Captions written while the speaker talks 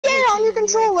your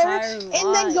controller, entire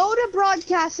and then life. go to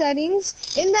broadcast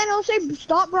settings, and then it'll say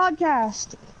stop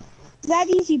broadcast. That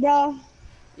easy, bro.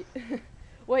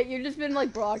 Wait, you've just been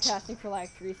like broadcasting for like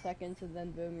 3 seconds and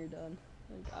then boom, you're done.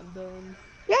 Like, I'm done.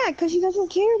 Yeah, because he doesn't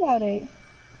care about it.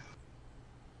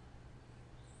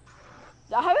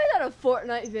 I haven't had a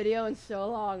Fortnite video in so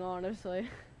long, honestly.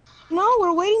 No,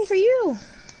 we're waiting for you.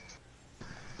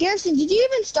 Garrison, did you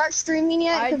even start streaming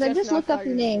yet? Because I just now looked up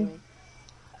your started name. streaming.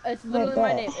 It's literally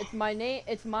my name. It's my name.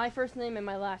 It's my first name and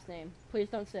my last name. Please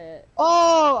don't say it.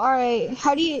 Oh, all right.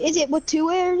 How do you? Is it with two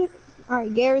words? All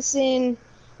right, Garrison.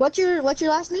 What's your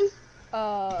last name?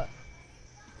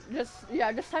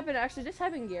 Just type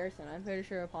in Garrison. I'm pretty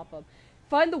sure it'll pop up.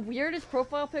 Find the weirdest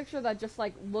profile picture that just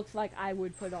like looks like I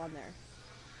would put on there.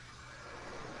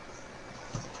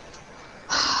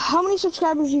 How many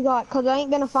subscribers you got? Cause I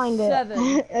ain't gonna find it.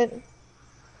 7.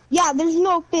 Yeah, there's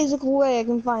no physical way I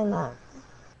can find that.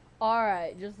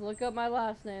 Alright, just look up my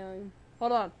last name.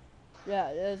 Hold on.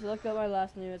 Yeah, just look up my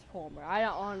last name. It's Palmer. I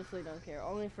honestly don't care.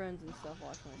 Only friends and stuff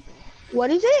watch my stream. What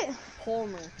is it?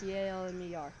 Palmer.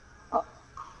 Palmer. Oh.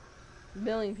 A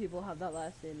million people have that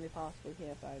last name. They possibly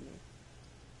can't find me.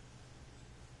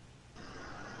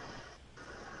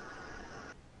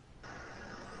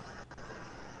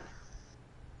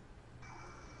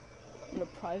 I'm gonna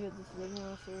private this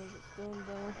video so it's still in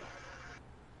there.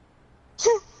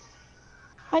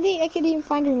 I couldn't even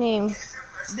find her name.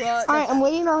 But Alright, I'm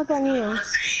waiting to look on you.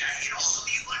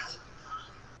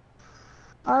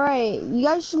 Alright, you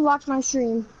guys should watch my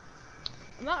stream.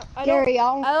 I Gary,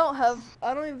 don't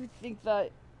even think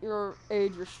that your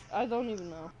age I don't even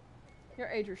know. You're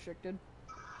age restricted.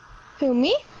 Who,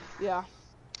 me? Yeah.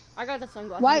 I got the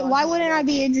sunglasses. Why wouldn't I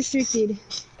be age restricted?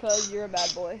 Because you're a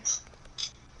bad boy.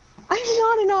 I'm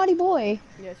not a naughty boy.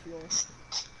 Yes, you are.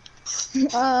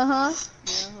 Uh-huh.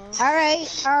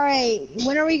 Alright.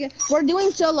 When are we we're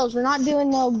doing solos, we're not doing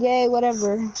no gay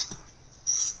whatever.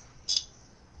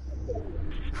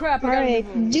 Crap, Alright,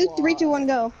 do 3, 2, 1,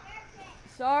 go.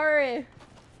 Sorry.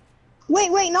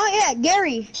 Wait, not yet.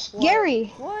 Gary. What?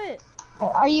 Gary. What?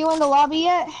 Are you in the lobby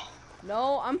yet?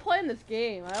 No, I'm playing this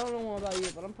game. I don't know more about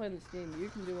you, but I'm playing this game. You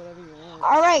can do whatever you want.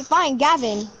 Alright, fine,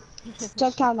 Gavin.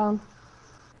 Just countdown.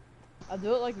 I'll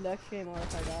do it like next game or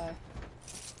if I die.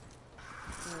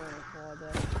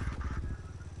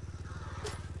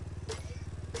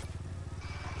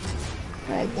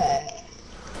 Right there.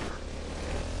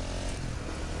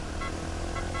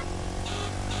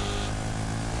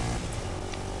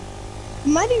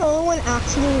 Am I the only one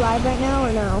actually live right now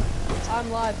or no? I'm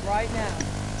live right now.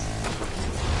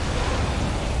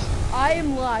 I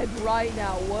am live right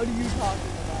now. What are you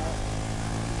talking about?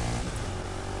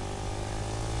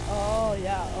 Oh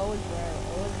yeah, always right.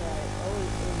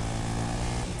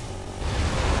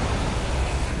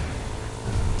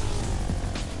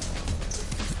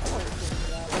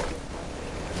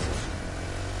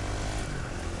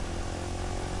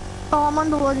 Oh, I'm on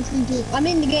the Lord too. I'm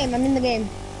in the game.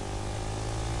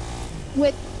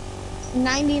 With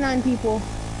 99 people.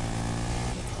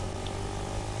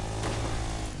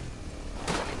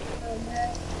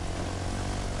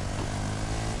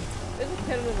 There's a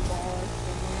kid with a ball.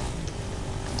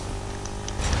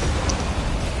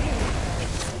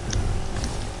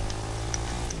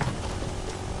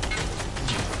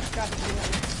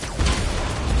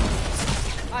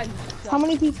 How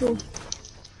many people?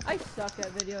 I suck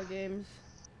at video games.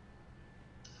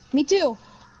 Me too.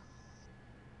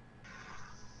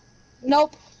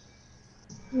 Nope.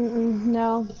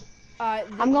 No.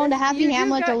 I'm going to Happy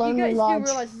Hamlet alone with Lodge. You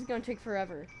realize this is going to take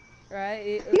forever,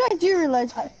 right? You guys do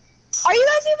realize. Are you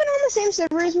guys even on the same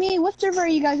server as me? What server are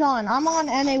you guys on? I'm on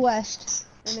NA West.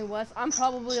 NA West? I'm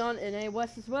probably on NA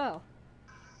West as well.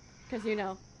 Because, you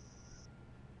know.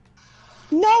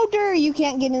 No, you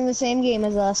can't get in the same game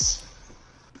as us.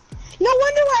 No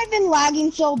wonder I've been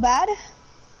lagging so bad.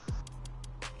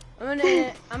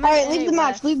 Alright, leave the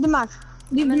match. Leave the match.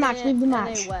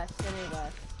 NA West.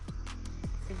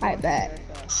 I bet.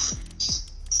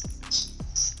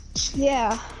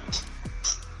 Yeah.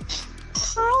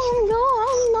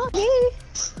 I'm not gay.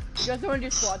 You guys want to do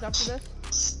squads after this?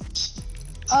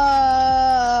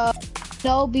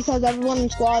 No, because everyone in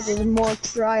squads is more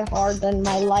try hard than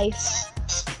my life.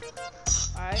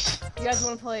 Alright. You guys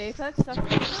want to play Apex after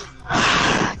this?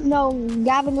 No,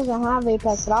 Gavin doesn't have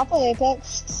Apex, but I'll play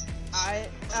Apex. Alright,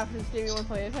 after this game you want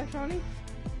to play Apex, Ronnie?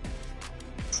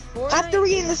 After we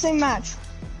get in the same match.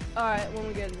 Alright, when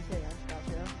we get in the same match,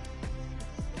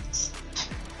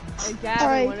 gotcha.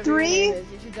 Alright, 3, you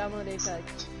should download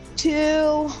Apex.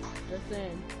 2,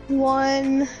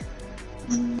 1,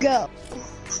 go.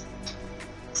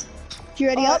 You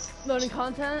ready up? Loading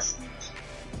content.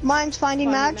 Mine's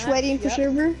finding match, waiting for yep.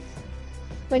 server.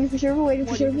 Waiting for server, waiting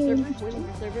for server, Waiting for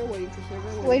server, waiting for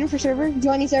server. Waiting for server,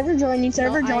 joining server, joining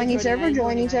server, joining server,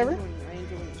 joining server.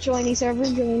 Joining server,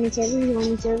 joining server,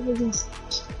 joining server.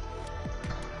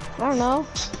 I don't know.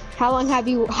 How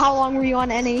long were you on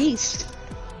NA East?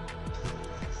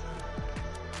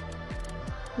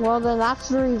 Well then that's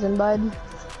the reason, bud.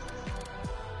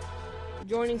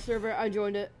 Joining server, I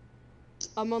joined it.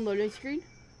 I'm on loading screen.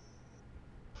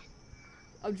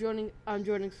 I'm joining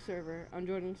server.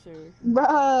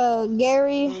 Bruh,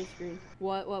 Gary. Loading screen.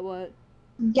 What?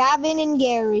 Gavin and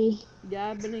Gary.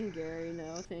 Gavin and Gary,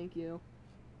 no, thank you.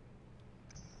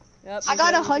 Yep. I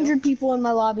got 100 people in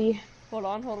my lobby. Hold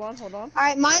on.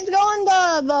 Alright, mine's going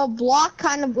the block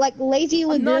kind of like Lazy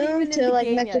Lagoon to like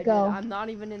Mexico. I'm not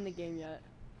even in the game yet.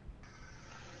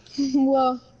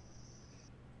 Well,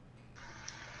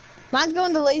 mine's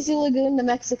going to Lazy Lagoon to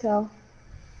Mexico.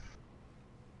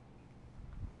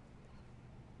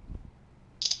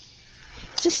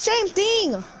 It's the same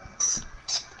thing.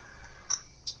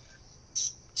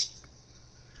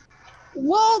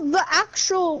 Well, the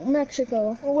actual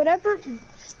Mexico or whatever.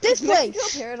 This place.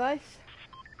 Mexico Paradise?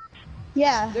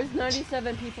 Yeah. There's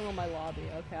 97 people in my lobby.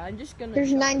 Okay, I'm just gonna.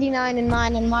 There's 99 in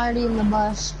mine, and I'm already in the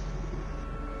bus.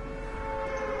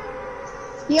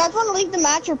 You guys want to leave the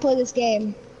match or play this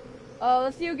game?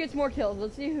 Let's see who gets more kills.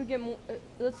 Let's see who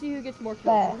gets more kills.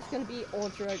 Bet. It's gonna be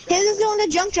ultra aggressive. His is going to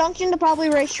Junk Junction to probably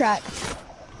Racetrack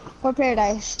or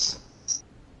Paradise.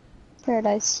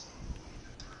 Paradise.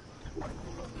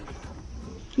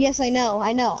 Yes, I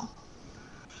know.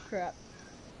 Crap.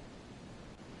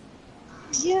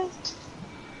 Yeah.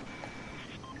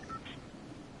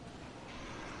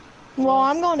 Well,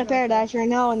 I'm going to Paradise right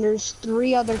now, and there's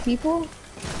 3 other people.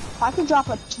 I could drop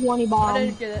a 20 bomb. I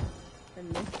didn't get it.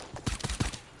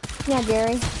 Yeah,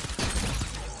 Gary.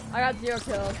 I got 0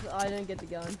 kills. I didn't get the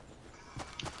gun.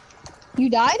 You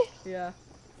died? Yeah.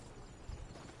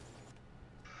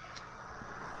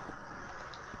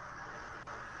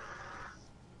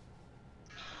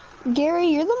 Gary,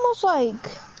 you're the most like...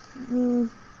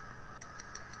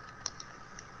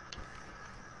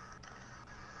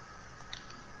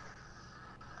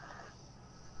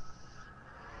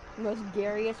 Most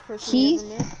gariest person you ever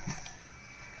met?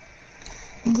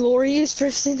 Glorious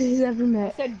person he's ever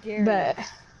met. I said Gary. But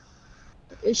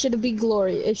it should be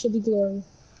Glory. It should be Glory.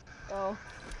 Oh.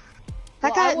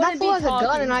 That guy, that fool has a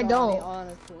gun and I don't.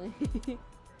 Honestly.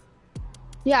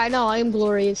 Yeah, I know. I am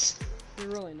glorious. You're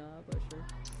really not, but sure.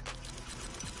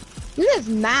 You're just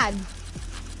mad.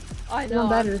 I know.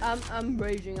 Better. I'm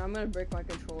raging. I'm gonna break my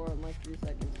controller in like 3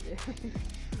 seconds.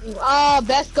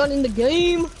 Best gun in the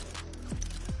game.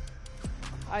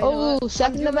 Oh,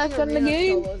 second the best gun in the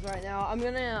game. Right now, I'm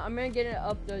gonna get it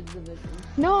up the division.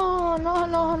 No.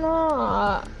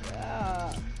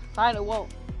 Yeah. Fine, it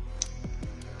won't.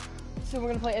 So we're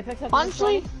gonna play Apex.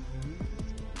 Honestly,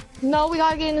 no, we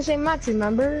gotta get in the same match.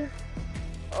 Remember?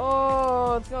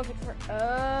 Oh, it's gonna take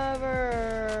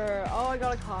forever. Oh, I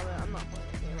got a comment. I'm not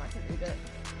playing the game. I can read it.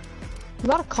 You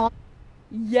got a comment?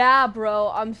 Yeah,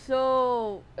 bro. I'm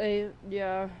so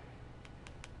yeah.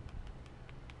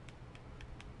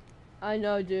 I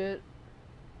know, dude.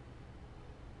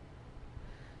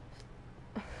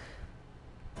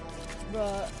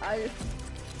 But I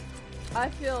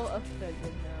feel offended now.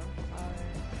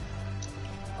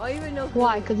 I even know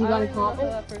why? Because you got a comment? I don't know who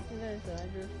that person is, and I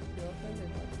just feel offended.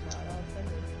 Like, not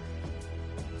offended.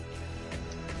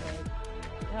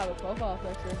 Like, I have a profile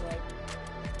picture of like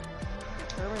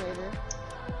Terminator.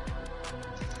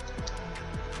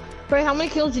 Wait, how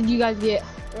many kills did you guys get?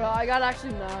 Well, I got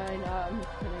actually 9. I'm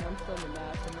kidding. I'm still in the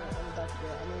match. I'm only about to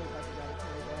get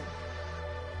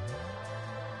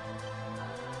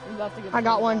I'm about to get. I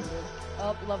got one.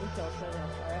 Oh, 11 kills right now.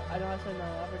 Alright, I know I said no.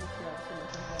 I've already seen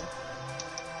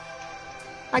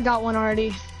I got one already.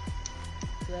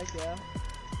 Heck yeah.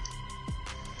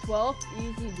 12,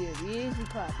 easy dude. Easy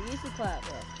clap, bro.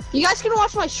 You guys can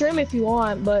watch my stream if you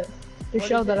want, but to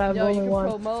show that I've only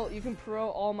one. You can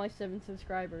promote all my 7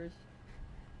 subscribers.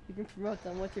 You can promote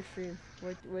them. What's your stream?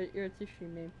 What's your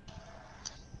stream name?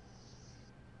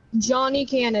 Johnny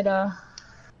Canada.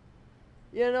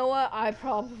 You know what? I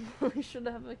probably should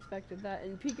have expected that.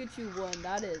 And Pikachu won.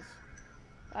 That is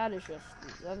just.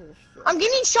 I'm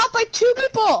getting shot by 2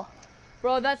 people.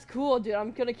 Bro, that's cool, dude.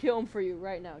 I'm gonna kill him for you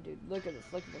right now, dude. Look at this.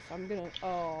 I'm gonna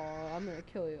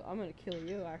kill you. I'm gonna kill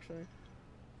you, actually.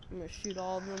 I'm gonna shoot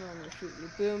all of them. I'm gonna shoot you.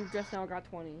 Boom. Just now I got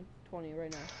 20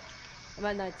 right now. I'm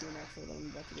at 19 actually, but I'm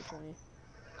about to get 20.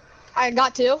 I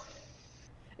got 2.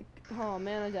 Oh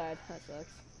man, I died. That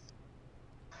sucks.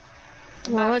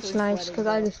 Well, that's nice, because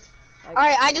I just... Like,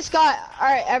 Alright, I just got,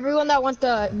 alright, everyone that wants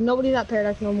the, nobody's at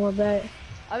Paradise no more, but.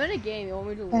 I'm in a game. You want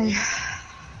me to leave?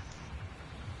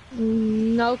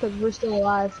 No, because we're still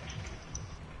alive.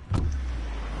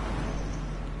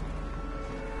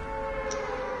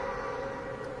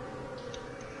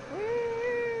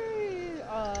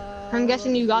 I'm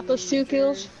guessing you got those 2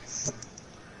 kills?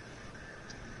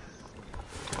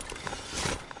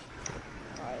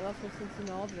 Alright, let's listen in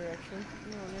all directions.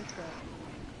 No, next up.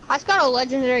 I just got a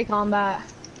legendary combat.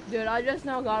 Dude, I just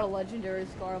now got a legendary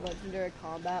scar, legendary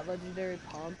combat, legendary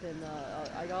pump, and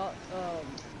I got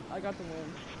the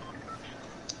win.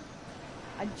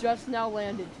 I just now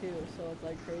landed too, so it's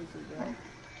like crazy, bro.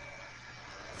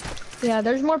 Yeah,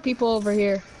 there's more people over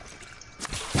here.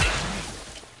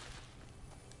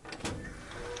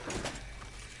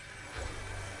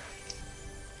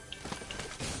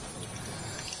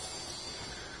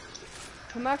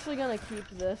 I'm actually gonna keep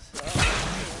this.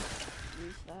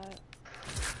 Use that.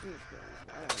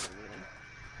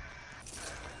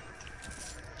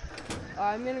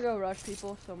 I'm gonna go rush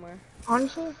people somewhere.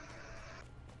 Honestly?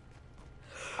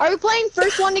 Are we playing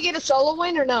first one to get a solo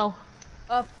win or no?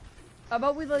 How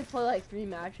about we like play like 3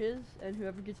 matches and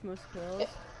whoever gets most kills.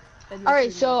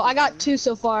 Alright, so I got 2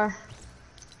 so far.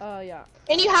 Yeah.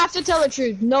 And you have to tell the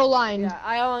truth, no lying. Yeah,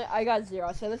 I got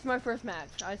 0, so this is my first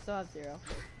match. I still have 0.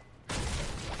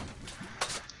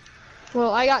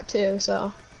 Well, I got 2,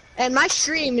 so. And my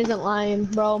stream isn't lying,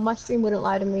 bro. My stream wouldn't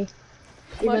lie to me.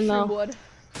 Even though. Would.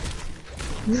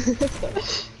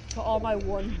 To all my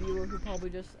 1 viewer who probably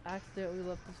just accidentally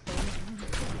left his phone.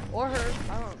 Or her,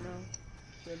 I don't know.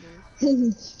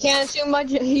 Can't assume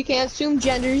you can't assume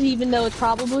genders, even though it's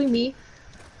probably me.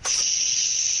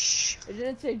 It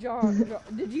didn't say John.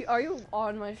 Are you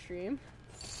on my stream?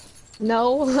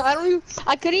 No,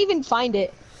 I couldn't even find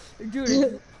it.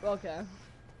 Dude, okay.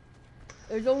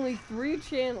 There's only 3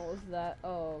 channels that,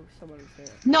 someone is here.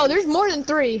 No, there's more than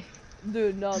 3.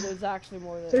 Dude, no, there's actually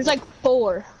more than. There's like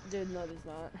 4. Dude, no, there's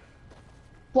not.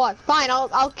 What? Fine,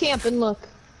 I'll camp and look.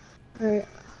 Alright.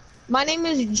 My name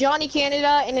is Johnny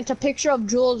Canada, and it's a picture of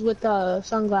Jules with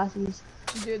sunglasses.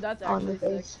 Dude, that's actually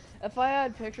sick. If I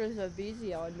had pictures of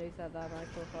BZ, I would make that my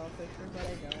profile picture, but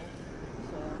I don't.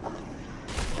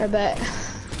 So. I bet.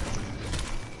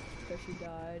 Because she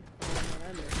died.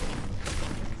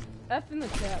 F in the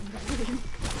chat,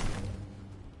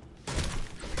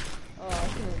 Oh, I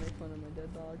can only make fun of my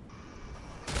dead dog.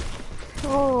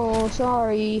 Oh,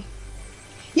 sorry.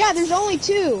 Yeah, there's only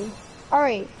 2.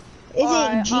 Alright. Is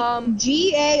it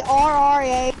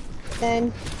G-A-R-R-A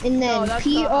and then no,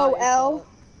 P-O-L?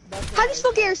 How do you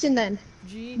spell Garrison then?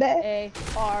 G-A-R-R-I-S-O-N.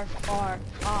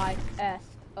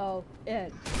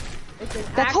 It's an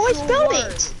That's how I spelled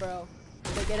word, it, bro.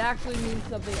 Like it actually means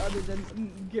something other than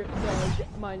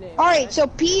my name. Alright, okay? So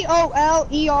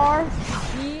P-O-L-E-R.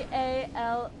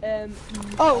 P-A-L-M-E-R.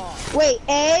 Oh, wait,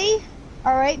 A.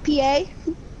 Alright, P-A.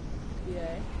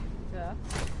 P-A. Yeah.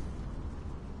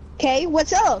 Okay,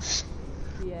 what's else?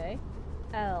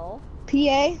 P-A-L.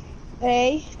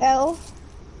 P-A-A-L.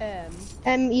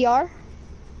 M-E-R.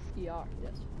 E-R,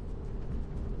 yes.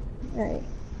 Alright.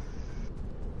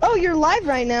 Oh, you're live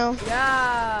right now.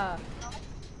 Yeah.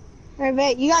 I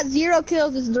bet you got 0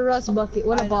 kills as the Rust Bucket.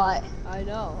 What a bot. I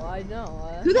know.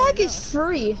 Who the heck is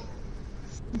Free?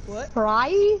 What?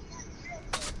 Fry?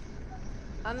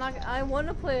 I want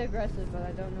to play aggressive, but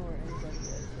I don't know where anybody is,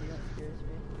 so that scares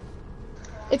me.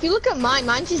 If you look at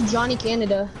mine's just Johnny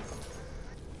Canada.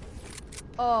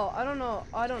 Oh, I don't know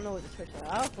what the switch is.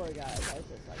 I don't forget guys. I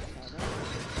just like that.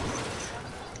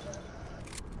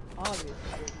 Obviously.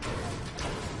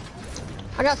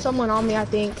 I got someone on me, I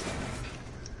think.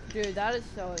 Dude, that is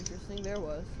so interesting. There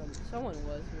was someone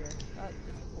was here. That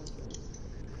disappoints me.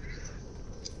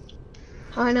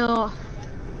 I know.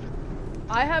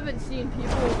 I haven't seen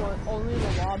people only in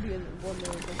the lobby and when they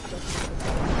were just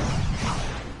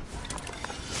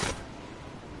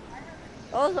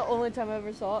that was the only time I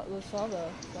ever saw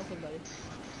somebody.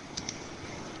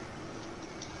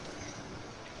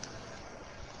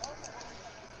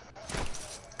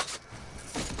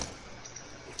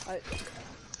 I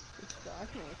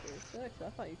can only carry 6. I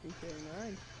thought you could carry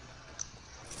 9.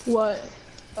 What?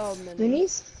 Oh, minis?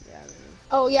 Minis? Yeah, minis.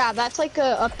 Oh yeah, that's like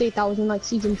a update that was in like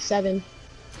season 7.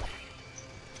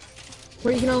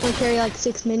 Where you can only carry like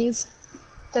 6 minis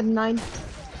instead of 9.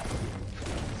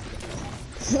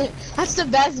 That's the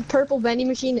best purple vending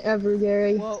machine ever,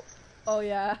 Gary. Whoa. Oh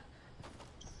yeah.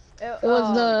 It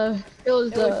was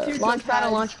the launch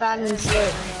pad and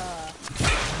slip.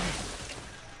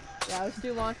 Yeah, it was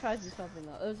 2 launch pads and something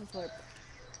though. It was a slurp.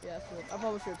 Yeah, slurp. I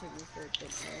probably should have taken the slurp, but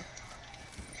no.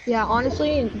 Yeah,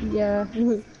 honestly, yeah.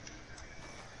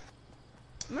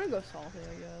 I'm gonna go salty,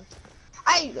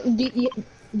 I guess.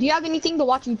 Do you have anything to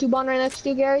watch YouTube on right next to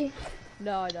you, Gary?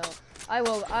 No, I don't. I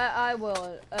will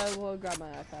grab my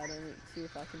iPad and see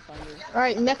if I can find it.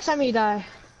 Alright, next time you die.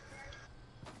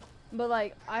 But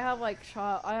like, I have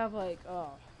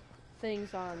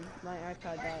things on my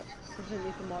iPad that prevent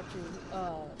me from watching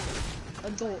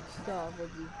adult stuff, which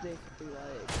is basically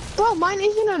like. Bro, mine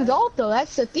isn't an adult though.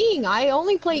 That's the thing. I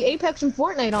only play Apex and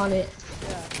Fortnite on it.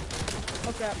 Yeah.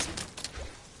 Okay.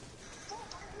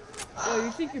 Yo,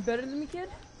 you think you're better than me, kid?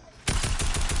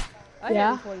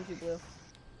 Yeah. hate 22 blue.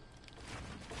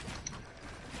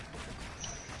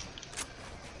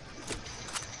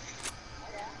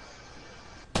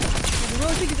 You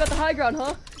really think you got the high ground,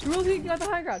 huh? You really think you got the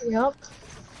high ground? Yep.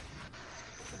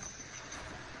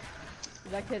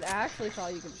 That kid actually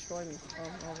thought you could destroy me. Oh,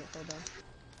 hold on.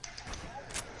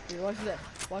 Dude, watch this.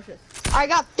 Watch this. I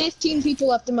got 15 people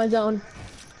left in my zone.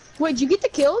 Wait, did you get the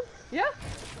kill? Yeah.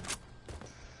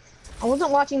 I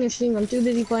wasn't watching the stream. I'm too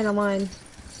busy playing on mine.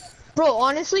 Bro,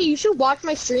 honestly, you should watch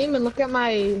my stream and look at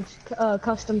my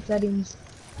custom settings.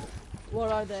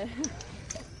 What are they?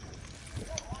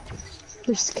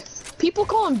 People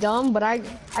call them dumb, but I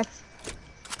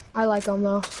like them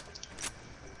though.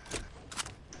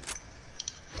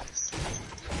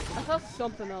 I saw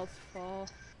something else fall.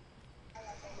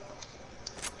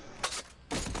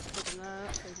 Look at that.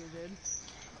 I think you did.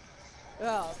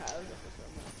 Oh, okay. I was just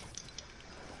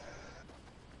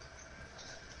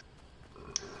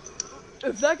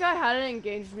if that guy hadn't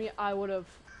engaged me, I would have.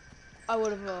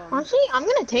 Honestly, I'm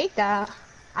gonna take that.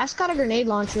 I just got a grenade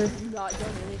launcher. Not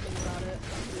done anything about it.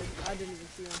 I didn't even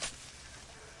see him.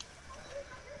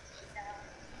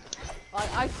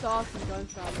 I saw some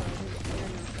gunshots, but I didn't see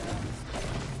any shots.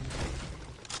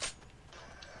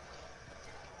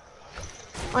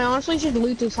 I honestly should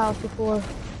loot this house before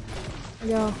I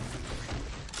go.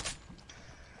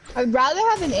 I'd rather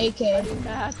have an AK. I need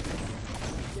that.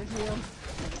 Give me him.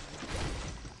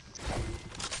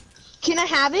 Can I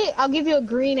have it? I'll give you a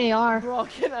green AR. Bro,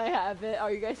 can I have it?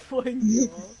 Are you guys playing duo?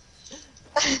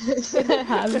 Can I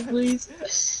have it, please?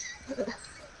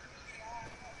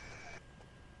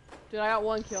 Dude, I got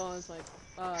one kill and it's like,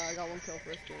 I got one kill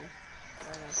first game.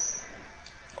 Right now.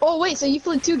 Oh wait, so you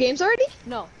played 2 games already?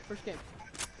 No, first game.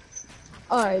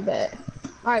 Alright, bet.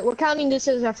 Alright, we're counting this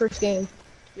as our first game.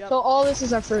 Yep. So all this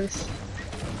is our first.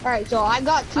 Alright, so I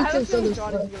got 2 I have a kills for feeling this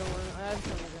Johnny's one. gonna win. I have a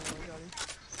feeling he's gonna win, Johnny.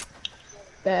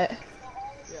 Bet.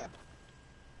 Yeah.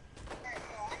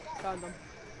 Found them.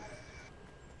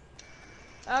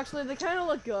 Actually, they kind of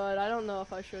look good. I don't know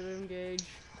if I should engage.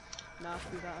 Nah,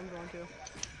 do that. I'm going to.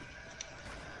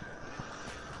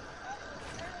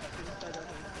 This guy doesn't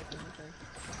expect anything.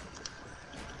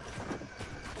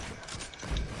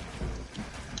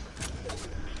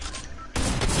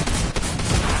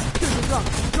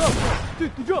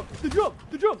 Dude, the jump! Dude,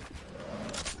 the jump!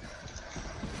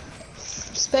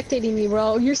 Spectating me,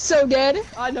 bro. You're so good.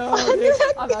 I know, dude.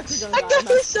 I'm actually gonna die. I got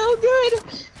you so good.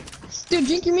 Dude,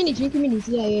 drink your minis.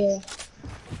 Yeah.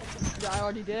 Yeah, I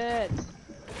already did.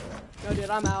 No, dude,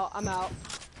 I'm out. I'm at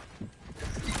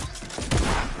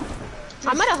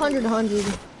 100.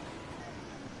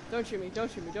 Don't shoot me, dude. Don't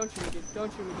shoot me, dude.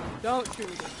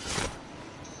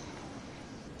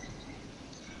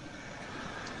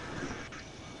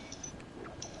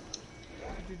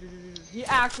 He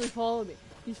actually followed me.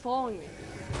 He's following me.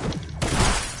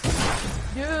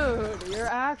 Dude, you're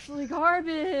actually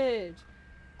garbage.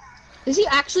 Is he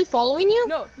actually following you?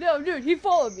 No, dude, he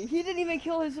followed me. He didn't even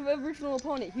kill his original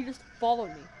opponent. He just followed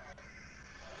me.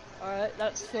 Alright,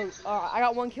 that's so. Alright, I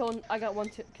got one kill. I got one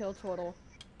kill total.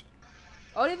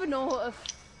 I don't even know if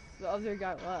the other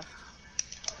guy left.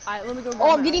 Alright, let me go.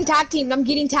 Oh, I'm getting tag teamed.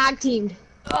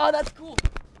 Oh, that's cool.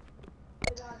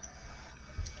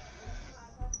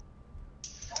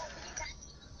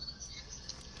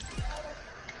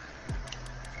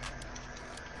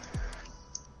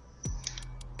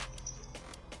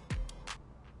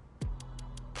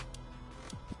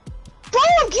 Bro,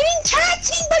 I'm getting tag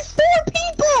teamed by 4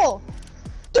 people!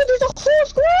 Dude, there's a whole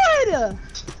squad!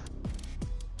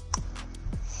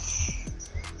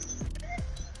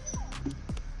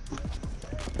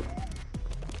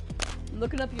 I'm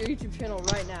looking up your YouTube channel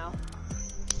right now.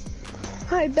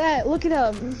 I bet, look it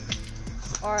up.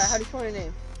 Alright, how do you spell your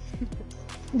name?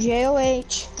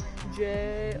 J-O-H.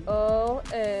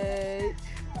 J-O-H.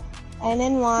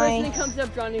 N-N-Y. First name comes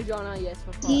up, Johnny John, yes,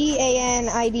 for fun.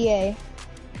 D-A-N-I-D-A.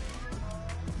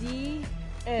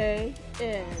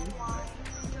 D-A-N.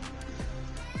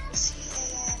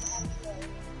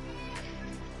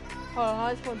 Hold on, how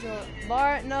do you spell John?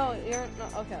 Bar? No, you're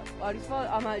not. Okay, how do you spell it?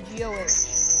 I'm at G-O-H.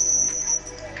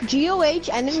 G-O-H,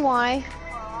 N-N-Y.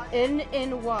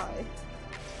 N-N-Y.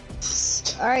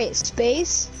 All right,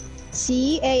 space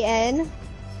C-A-N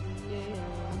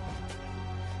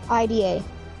I-D-A.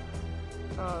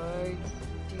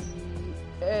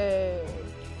 I-D-A.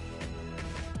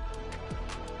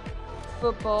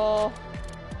 Football.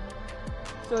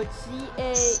 So it's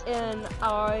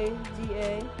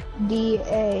C-A-N-I-D-A.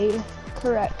 D-A,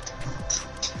 correct.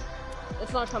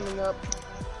 It's not coming up.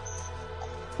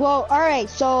 Well, all right,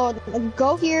 so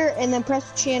go here and then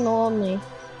press channel only.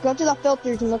 Go to the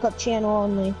filters and look up channel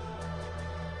only.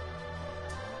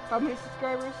 How many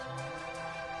subscribers?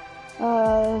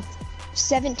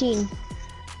 17.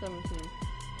 17.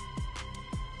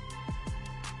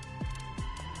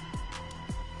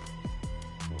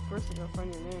 Well, first I gotta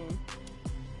find your name.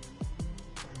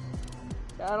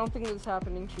 I don't think this is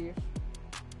happening, Chief.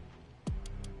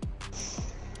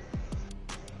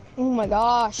 Oh my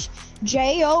gosh.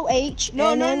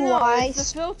 J-O-H-N-N-Y.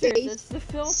 It's the filters. It's the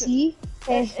filters. C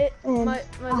my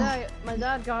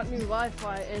dad got new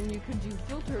Wi-Fi and you could do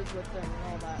filters with them and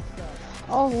all that stuff.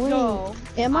 Oh wait. So,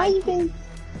 am I even?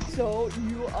 So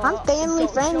you I'm family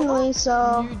friendly,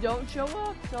 so you don't show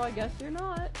up. So I guess you're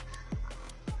not.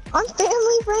 I'm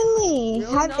family friendly.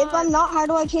 Really If I'm not, how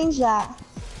do I change that?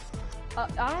 I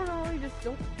don't know. You just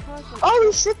don't press it. Oh,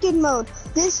 restricted mode.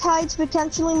 This hides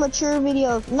potentially mature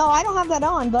videos. No, I don't have that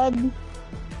on, bud.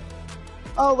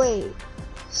 Oh wait,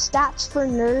 stats for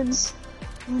nerds.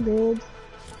 I'm good.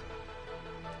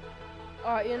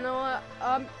 Alright, you know what?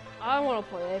 I want to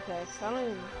play Apex. I don't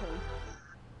even play.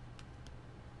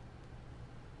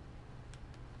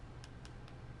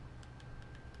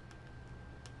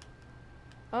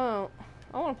 Oh,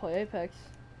 I want to play Apex.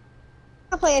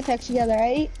 I'll play Apex together,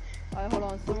 right? Alright, hold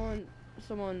on.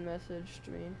 Someone messaged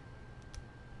me.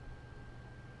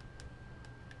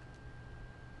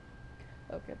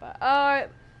 Okay, bye. Alright,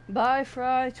 bye,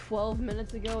 Fry. 12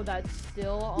 minutes ago. That's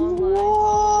still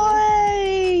online.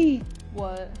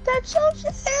 What? That's so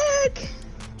sick!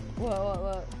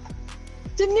 What?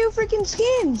 The new freaking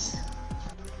skins!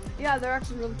 Yeah, they're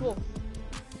actually really cool.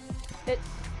 It's,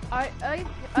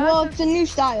 Well, it's a new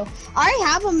style. I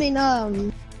have them in,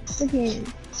 freaking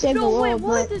Save the No, wait, World,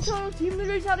 what? but The total team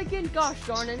leaders out again? Gosh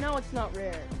darn it, now it's not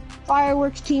rare.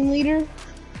 Fireworks team leader.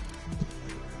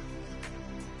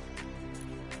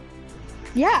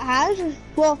 Yeah, it has.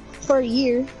 Well, for a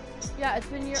year. Yeah, it's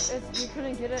been you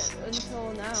couldn't get it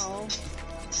until now.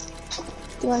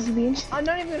 Do I have to be? I'm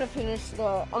not even gonna finish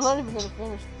the 3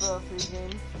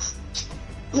 games.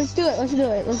 Let's do it. Let's do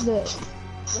it. Let's do it.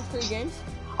 The 3 games?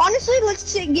 Honestly,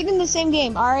 let's get in the same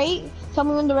game. All right. Tell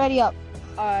me when they're ready up.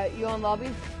 Alright, you on lobby?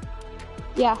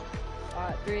 Yeah.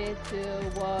 Alright, 3, 2,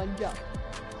 1, jump.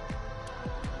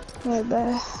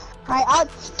 Alright, I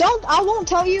won't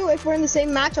tell you if we're in the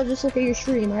same match. I'll just look at your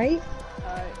stream, right?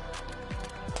 Alright.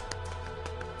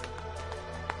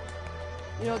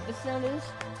 You know what this sound is?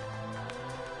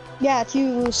 Yeah, it's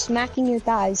you smacking your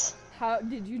thighs. How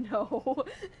did you know?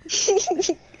 Because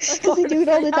you do it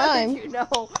all the time. How did you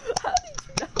know? How did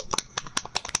you know?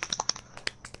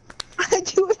 I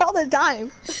do it all the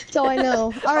time, so I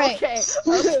know. All right. Okay.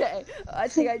 I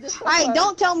think I just. All right.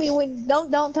 Don't tell me when.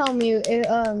 Don't tell me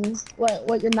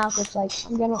what your mouth looks like.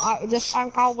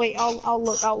 I'll wait. I'll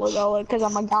look. Because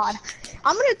I'm a god.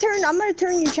 I'm gonna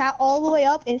turn your chat all the way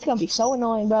up, and it's gonna be so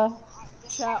annoying, bro.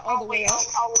 Chat all the way up.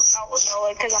 I'll look.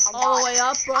 Because I'm a god. All the way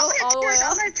up, bro. All the way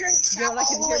up. I'm gonna turn Bro, I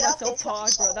can hear myself talk, bro.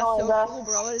 That's so cool,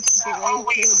 bro. It's great,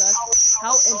 too. That's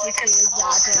how interesting is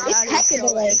that, bro? That is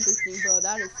so interesting, bro.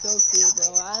 That is so cool,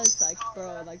 bro.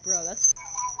 That is bro, that's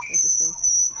interesting.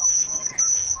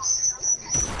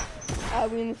 Are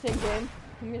we in the same game?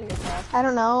 I'm gonna get back. I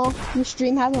don't know. Your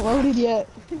stream hasn't loaded yet.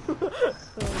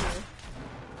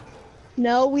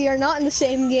 No, we are not in the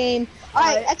same game. All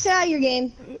right, exit out of your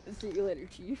game. See you later,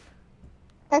 Chief.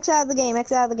 Exit out of the game.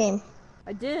 Exit out of the game.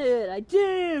 I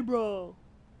did, bro.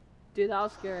 Dude, that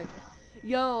was scary.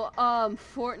 Yo,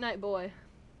 Fortnite boy.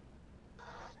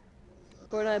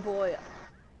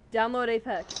 Download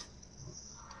Apex.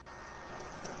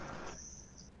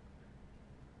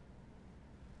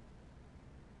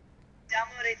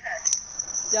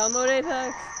 Download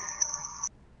Apex.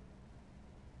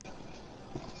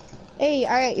 Hey,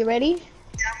 all right, you ready?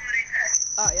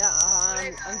 Oh yeah,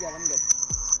 I'm good.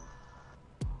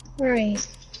 All right,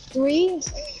 3. All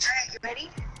right, you ready?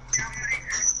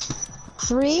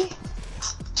 3.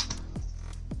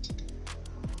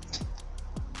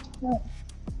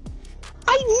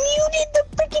 I muted the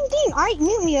freaking thing. All right,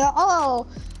 mute me. Oh, all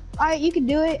right, you can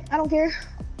do it. I don't care.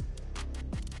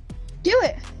 Do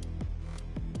it.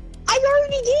 I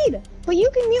already did, but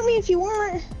you can mute me if you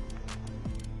want.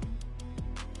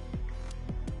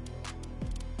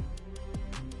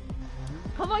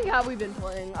 How long have we been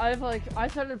playing? I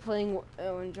started playing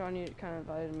when Johnny kind of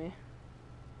invited me.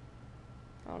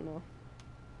 I don't know.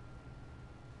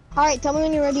 Alright, tell me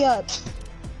when you're ready up.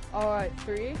 Alright,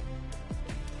 3.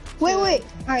 Wait.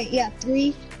 Alright, yeah.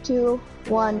 3, 2,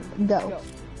 1, go.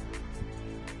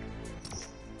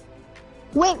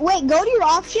 Wait, go to your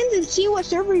options and see what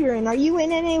server you're in. Are you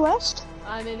in NA West?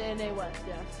 I'm in NA West,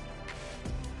 yes.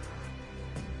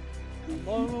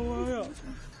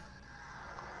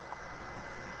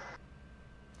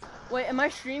 Wait, in my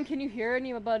stream, can you hear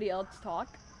anybody else talk?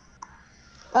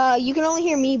 You can only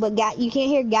hear me, but you can't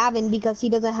hear Gavin because he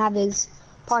doesn't have his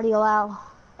party allow.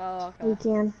 Oh, okay. You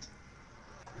can.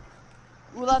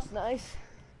 Well, that's nice.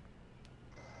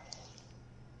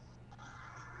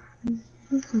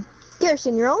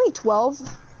 Garrison, you're only 12?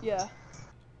 Yeah.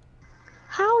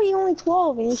 How are you only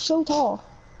 12 and you're so tall?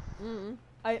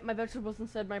 My vegetables and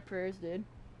said my prayers, dude.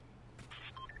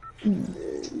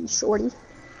 Shorty.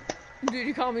 Dude,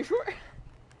 you call me short?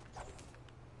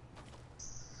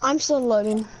 I'm still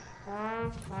loading.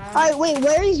 Alright, wait,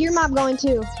 where is your map going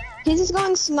to? His is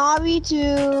going Snobby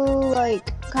to,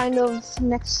 like, kind of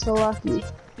next to Lucky.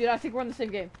 Dude, I think we're in the same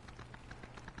game.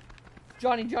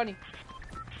 Johnny.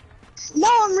 No,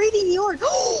 I'm reading yours.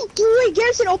 Dude, wait,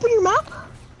 Garrison, open your map.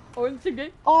 Oh, we're in the same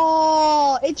game?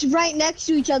 Oh, it's right next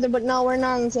to each other, but no, we're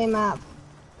not on the same map.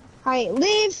 Alright,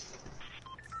 leave.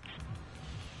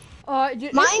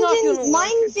 Dude,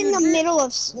 mine's in the middle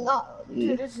of Snobby.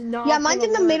 Dude, it's not. Yeah, mine's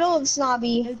in the middle of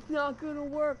Snobby. It's not gonna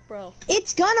work, bro.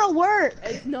 It's gonna work.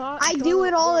 It's not. I do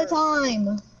it all the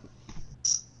time.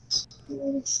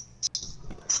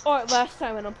 Alright, last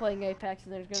time when I'm playing Apex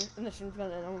and the stream's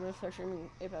gonna end, I'm gonna start streaming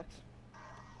Apex.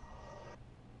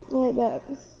 Like that.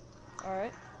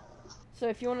 Alright. So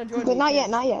if you wanna join But me, not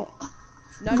yet.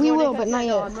 We will, but not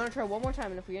yet. I'm gonna try one more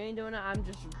time, and if we ain't doing it, I'm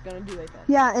just gonna do Apex.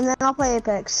 Yeah, and then I'll play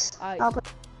Apex.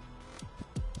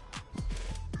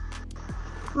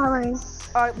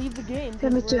 Alright, leave the game.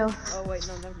 Me too. Oh wait,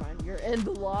 no, never mind. You're in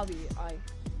the lobby. I'm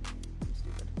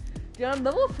stupid. Dude, I'm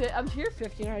level 50. I'm tier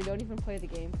 15. I don't even play the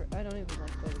game. I don't even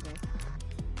want to play the game.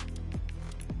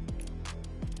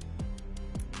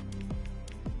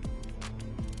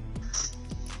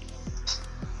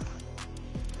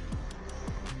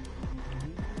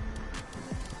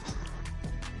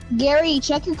 Gary,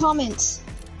 check your comments.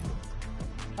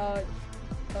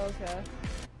 Okay.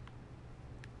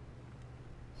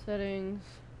 Settings.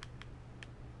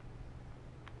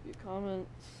 Your comments.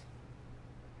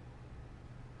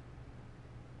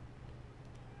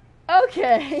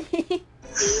 Okay.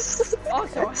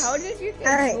 Also, how do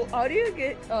you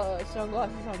get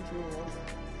sunglasses on Jules?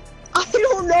 I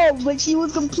don't know, but she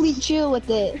was complete chill with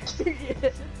it.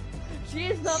 She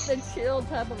is not the chill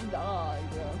type of dog,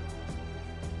 bro.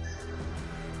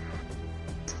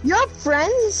 You have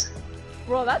friends?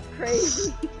 Bro, that's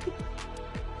crazy.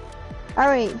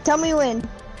 Alright, tell me when.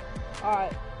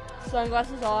 Alright,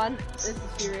 sunglasses on. This is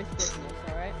serious business,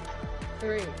 alright?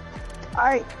 3.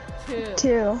 Alright.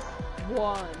 2.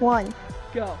 1.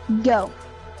 Go.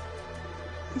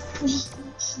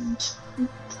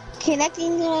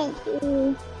 Connecting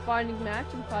the... Finding match.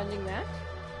 I'm finding match.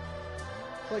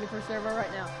 Waiting for server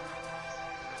right now.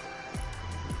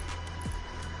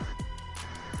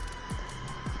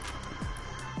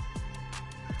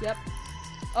 Yep.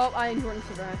 Oh, I enjoyed the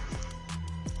server.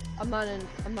 I'm not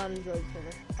enjoying the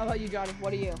server. How about you, Johnny?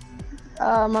 What are you?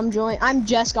 I'm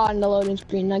just got in the loading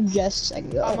screen, like just a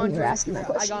second ago. I'm You're asking that I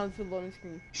question. got into the loading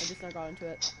screen. I just not got into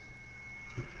it.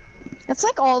 It's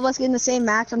like all of us getting the same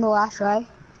match on the last try.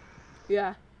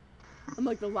 Yeah. I'm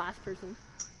like the last person.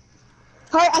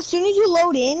 Alright, as soon as you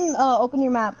load in, open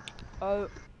your map. Oh.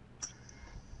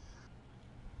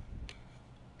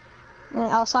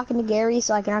 I was talking to Gary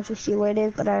so I can actually see what it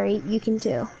is, but alright, you can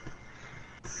too.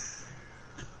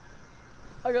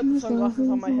 I got the sunglasses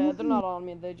on my head. They're not on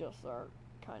me, they just are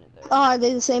kind of there. Oh, are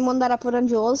they the same one that I put on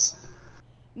Jules?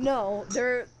 No,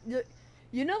 they're...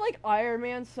 You know, like, Iron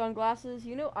Man sunglasses?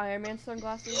 You know Iron Man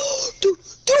sunglasses? Dude,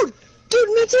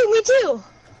 me too!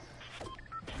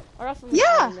 I got some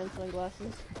Iron Man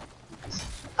sunglasses.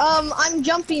 I'm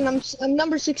jumping, I'm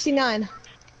number 69.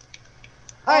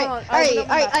 Alright.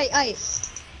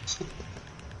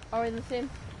 Are we in the same?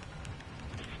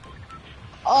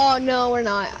 Oh, no, we're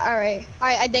not. Alright,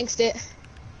 I dinked it.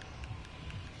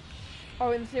 Are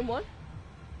we in the same one?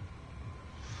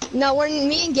 No,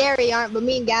 me and Gary aren't, but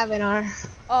me and Gavin are.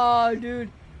 Oh, dude,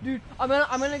 I'm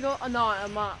gonna go. No,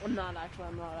 I'm not actually.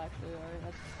 Alright,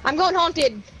 I'm going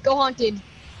haunted. Go haunted.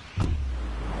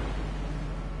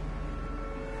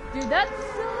 Dude, that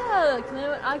sucks.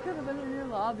 Man, I could have been in your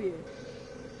lobby.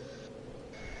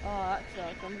 Oh, that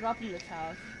sucks. I'm dropping this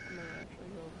house. I'm gonna actually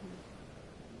go over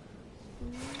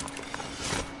here.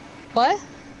 What?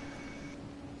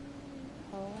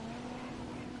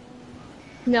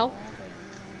 No.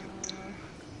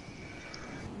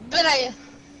 But I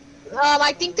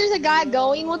think there's a guy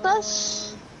going with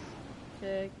us.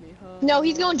 Take me home. No,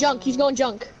 he's going junk. He's going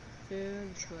junk.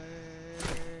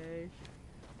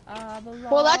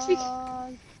 Well, that's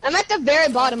I'm at the very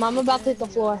bottom. I'm about to hit the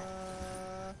floor.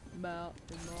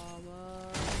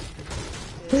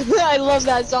 I love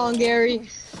that song, Gary.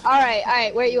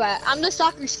 Alright, where you at? I'm the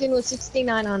soccer skin with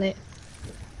 69 on it.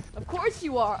 Of course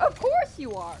you are. Of course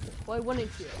you are. Why wouldn't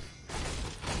you?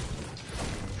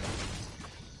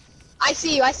 I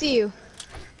see you. I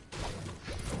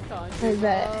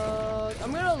bet.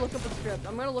 I'm gonna look up a script.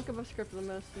 I'm gonna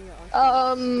see it.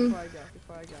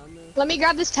 Before I go. Let me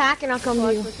grab this tack and I'll come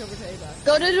to you.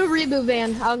 Go to the reboot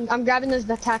van. I'm grabbing this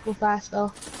tackle fast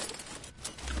though.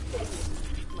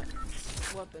 My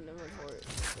weapon inventory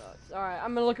sucks. Alright,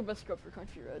 I'm gonna look up a script for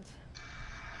Country Roads.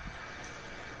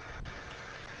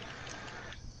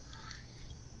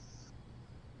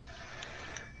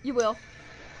 You will.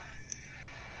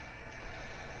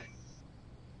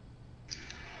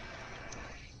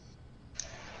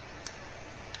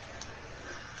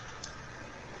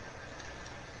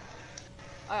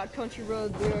 I got Country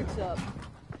Road lyrics up.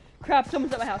 Crap,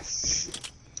 someone's at my house.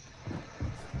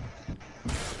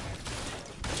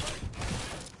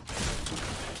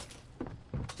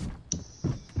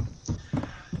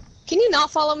 Can you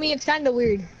not follow me? It's kind of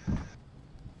weird.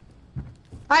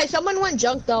 Alright, someone went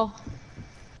junk though.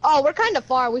 Oh, we're kind of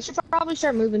far. We should probably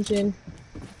start moving soon.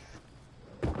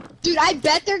 Dude, I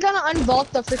bet they're gonna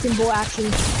unvault the freaking bull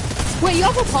action. Wait, you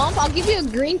have a pump? I'll give you a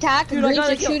green tack, a green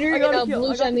six shooter, and a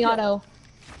blue semi-auto.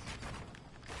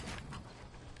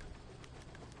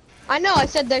 I know, I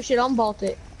said they should unvault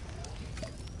it.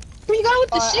 Where you going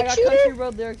with the six shooter? I got Country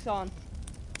Road lyrics on.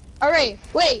 Alright,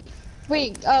 wait,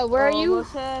 where are you?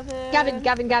 Gavin.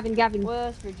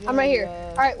 West Virginia. I'm right here.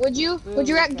 Alright, would you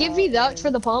give me that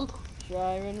for the pump?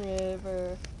 Driving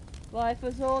River. Life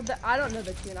is old. I don't know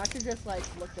the tune. I could just like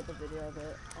look up a video of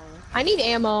it. I need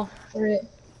ammo for it.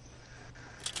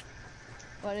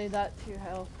 I need that 2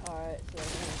 health. Alright, so I'm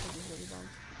gonna put these really bombs.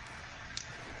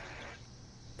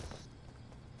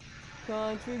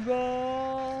 Country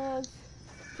roads,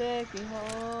 take me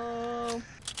home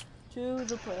to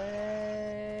the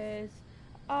place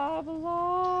I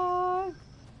belong,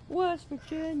 West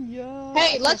Virginia.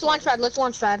 Hey, let's launch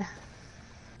pad.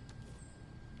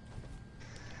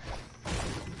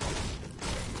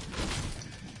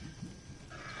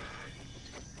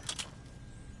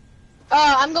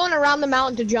 I'm going around the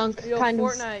mountain to junk, Yo, kind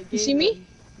Fortnite, of. You see me?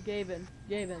 Gavin.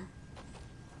 Gavin.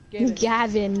 I'm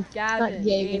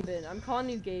calling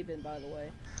you Gavin, by the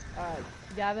way.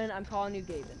 Gavin, I'm calling you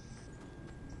Gavin.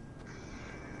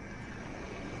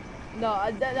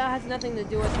 No, that has nothing to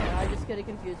do with it. I just get it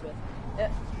confused with.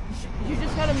 You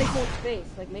just gotta make more space.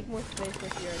 Like, make more space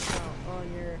with your account on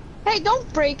your... Hey,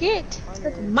 don't break it!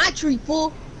 It's my tree,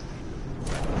 fool!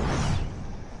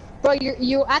 Bro,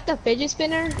 you at the fidget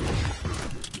spinner?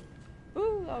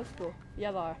 Ooh, that was cool.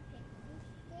 Yeah, bye.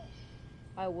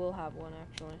 I will have one,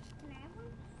 actually.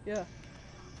 Yeah.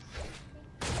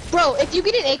 Bro, if you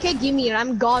get an AK, give me it.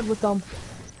 I'm god with them.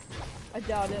 I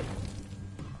doubt it.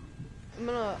 I'm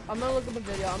gonna look up a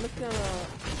video. I'm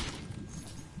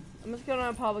just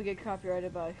gonna probably get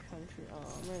copyrighted by country. Oh,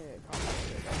 I'm gonna get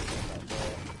copyrighted.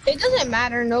 It doesn't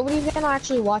matter. Nobody's gonna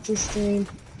actually watch your stream.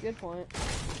 Good point.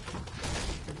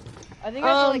 I think I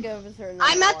feel like I have a certain.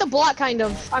 I'm at the block, kind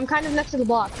of. I'm kind of next to the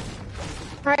block.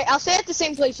 All right, I'll stay at the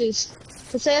same places.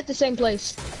 We'll stay at the same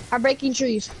place. I'm breaking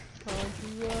trees.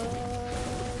 Country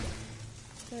road,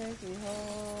 take me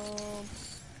home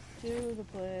to the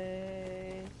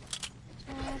place.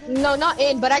 No, not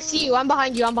in, but I see you. I'm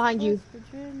behind you. West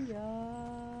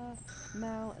Virginia,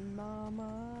 mountain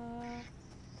mama,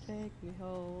 take me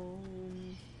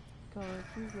home.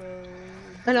 Country road.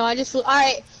 I know. I just. All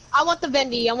right. I want the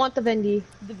Vendy. The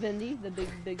Vendy, the big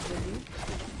Vendy.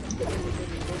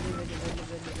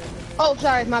 Oh,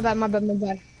 sorry. My bad.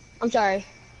 I'm sorry.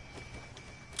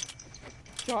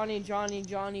 Johnny.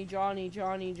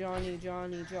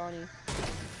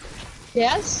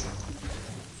 Yes?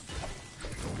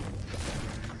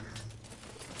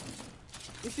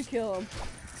 We should kill him.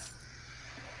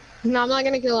 No, I'm not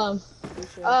gonna kill him.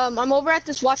 I'm over at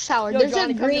this watchtower. Yo, There's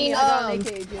Johnny, a green, I got an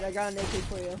AK, dude. I got an AK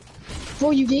for you. Oh,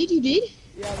 you did?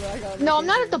 Yeah, but I got an No, AK I'm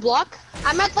not at the block.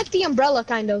 I'm at, like, the umbrella,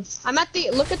 kind of. I'm at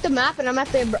the, look at the map, and I'm at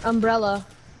the umbrella.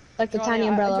 Like, the tiny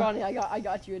umbrella. Johnny, I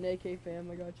got you an AK, fam.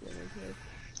 I got you an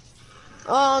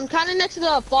AK. Kind of next to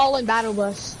the fallen battle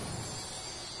bus.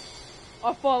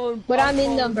 I followed. But I'm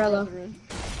in the followed umbrella. brethren.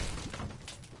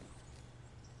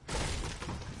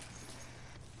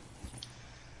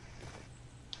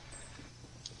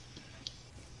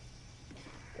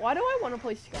 Why do I want to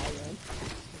play Skyrim?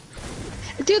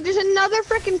 Dude, there's another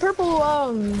freaking purple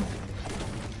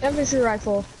infantry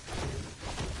rifle.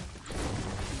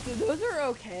 Dude, those are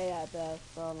okay at best,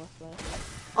 honestly.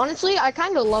 Honestly, I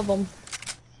kind of love them.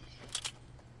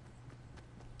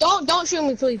 Don't shoot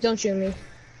me, please. Don't shoot me.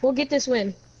 We'll get this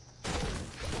win.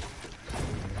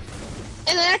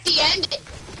 And then at the end,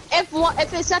 if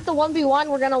it's at the 1v1,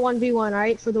 we're gonna 1v1,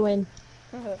 alright, for the win.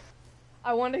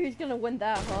 I wonder who's gonna win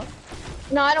that, huh?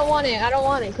 No, I don't want it. I don't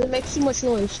want it, because it makes too much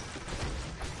noise.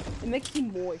 It makes me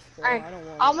moist, bro. Alright, I don't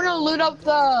want I'm gonna loot up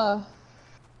the...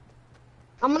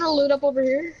 I'm gonna loot up over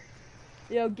here.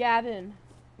 Yo, Gavin.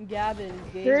 Gavin.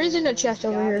 There isn't a chest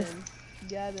over here.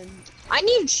 Gavin. I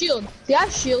need shield. Do you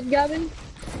have shield, Gavin?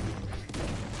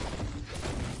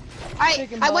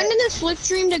 Alright, I went in the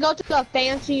slipstream to go to the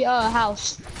fancy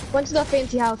house. Went to the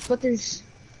fancy house, but there's...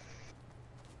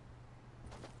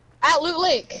 At Loot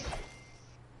Lake.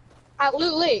 At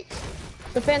Loot Lake.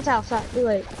 The fancy house at Loot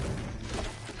Lake.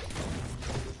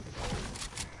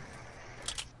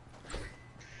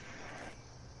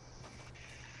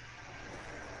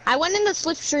 I went in the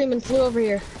slipstream and flew over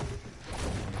here.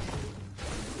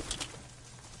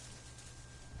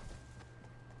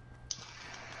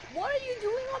 What are you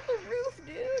doing on the roof,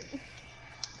 dude?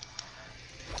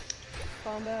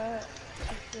 Combat.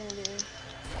 Facility.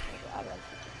 I like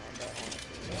combat,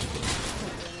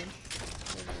 honestly.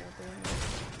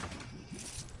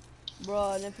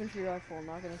 Bruh, an infantry rifle, I'm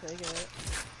not gonna take it.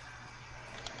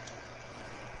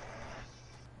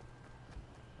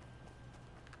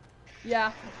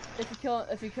 Yeah, if you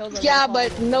kill them. Yeah,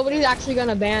 but nobody's actually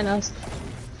gonna ban us.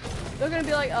 They're gonna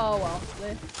be like, oh well.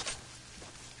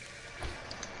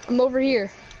 I'm over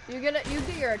here. You get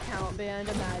your account banned.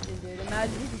 Imagine, dude.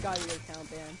 Imagine if you got your account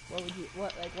banned.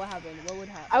 What happened? What would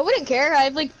happen? I wouldn't care. I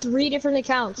have like 3 different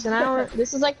accounts, and I don't.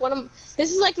 This is like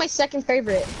my second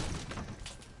favorite.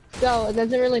 So it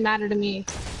doesn't really matter to me.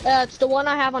 It's the one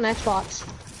I have on Xbox.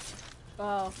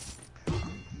 Oh.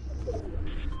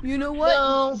 You know what?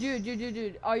 No.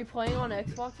 Dude. Are you playing on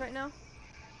Xbox right now?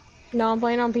 No, I'm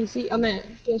playing on PC. I'm at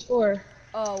PS4.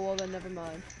 Oh, well then never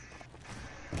mind.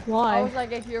 Why? I was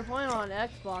like, if you're playing on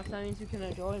Xbox, that means you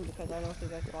can join because I don't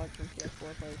think Xbox and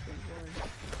PS4 players can join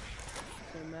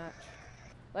the same match.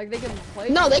 Like they can play.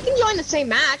 No, they can join the same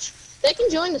match. They can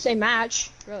join the same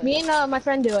match. Really? Me and my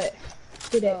friend did it.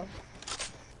 Oh.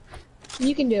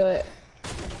 You can do it.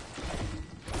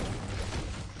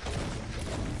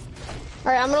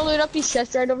 Alright, I'm gonna loot up these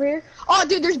chests right over here. Oh,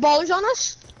 dude, there's ballers on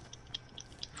us.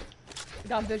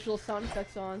 Got visual sound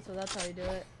effects on, so that's how you do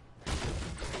it.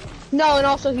 No, and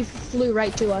also he flew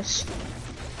right to us.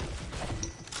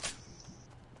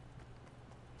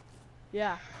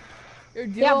 Yeah.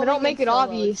 Yeah, but don't make it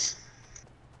obvious.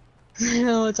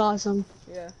 No, it's awesome.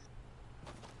 Yeah.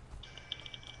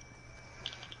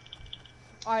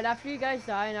 Alright, after you guys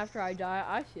die and after I die,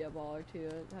 I see a ball or two.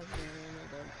 It has to be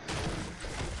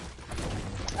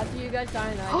after you guys die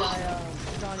and I die,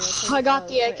 Johnny, I got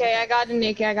the AK, I got an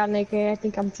AK, I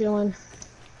think I'm chilling.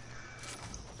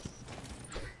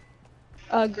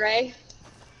 Gray.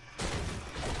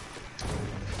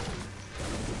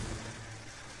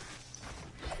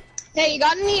 Hey, you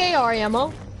got any AR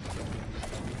ammo?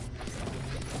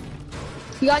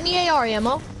 You got any AR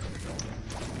ammo?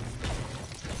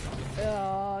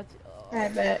 I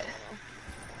bet.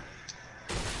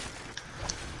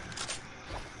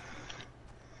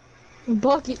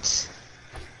 Buckets.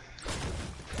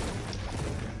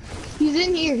 He's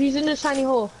in here. He's in this tiny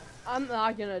hole. I'm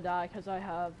not gonna die because I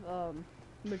have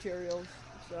materials.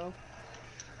 So.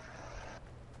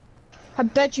 I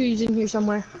bet you he's in here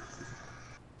somewhere.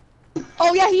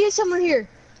 Oh yeah, he is somewhere here.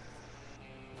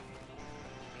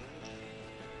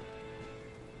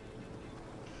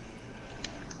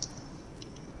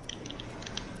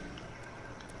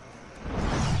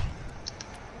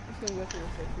 I'm just gonna go through the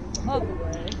pictures of the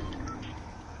way.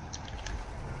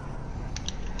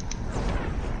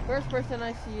 First person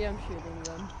I see, I'm shooting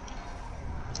them.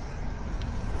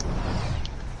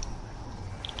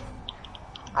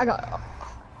 I got.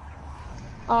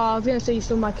 I was gonna say you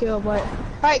stole my kill, but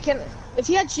alright. If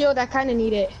he had shield, I kind of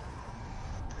need it.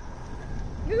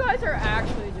 You guys are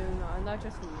actually doing that, not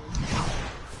just me.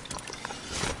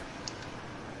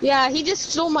 Yeah, he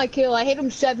just stole my kill. I hit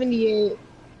him 78.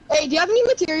 Hey, do you have any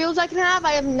materials I can have?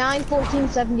 I have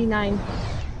 91479.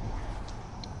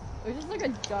 There's just like a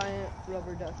giant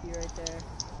rubber ducky right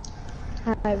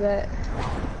there. I bet.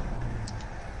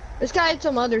 This guy had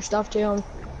some other stuff too.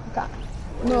 Okay.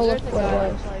 I'm gonna look There's a what guy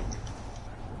it was. outside.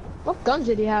 What guns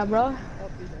did he have, bro? Oh,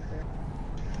 he's right there.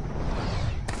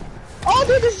 Oh,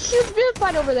 dude, there's a huge beer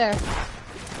fight over there.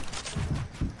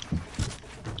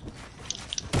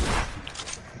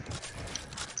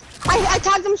 I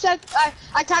tagged him.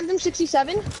 I tagged him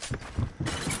 67.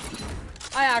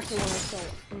 I actually want to kill him.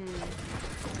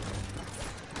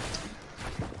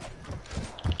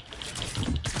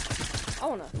 I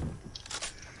wanna.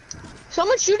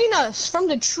 Someone's shooting us from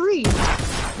the tree.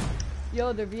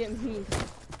 Yo, they're Vietnamese.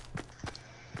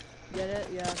 Get it?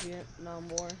 Yeah, Vietnam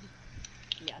War.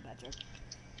 Yeah, that joke.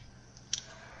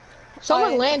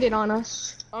 Someone landed on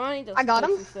us. I got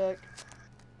him. Sick.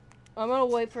 I'm gonna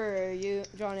wait for you,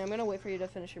 Johnny. I'm gonna wait for you to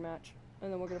finish your match, and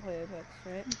then we're gonna play Apex,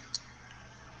 right?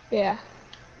 Yeah.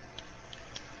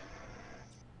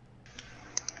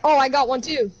 Oh, I got one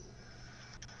too.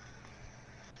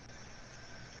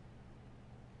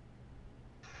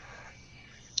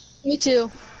 Me too.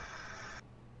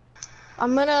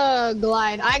 I'm gonna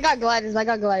glide. I got gliders. I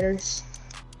got gliders.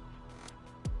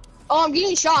 Oh, I'm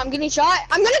getting shot. I'm getting shot.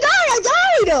 I'm gonna die. I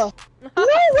died. No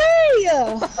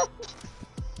way.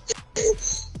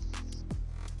 This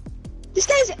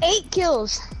guy's 8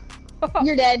 kills.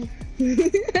 You're dead. there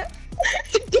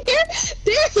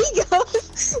he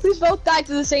goes. We both died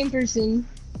to the same person.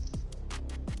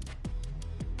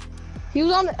 He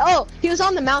was on the, he was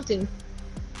on the mountain.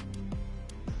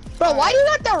 Bro, why do you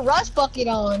got the rust bucket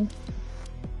on?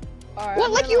 Alright.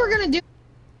 What, like you were gonna do?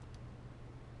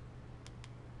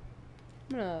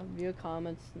 I'm gonna view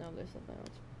comments. No, there's something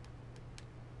else.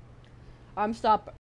 I'm stopping.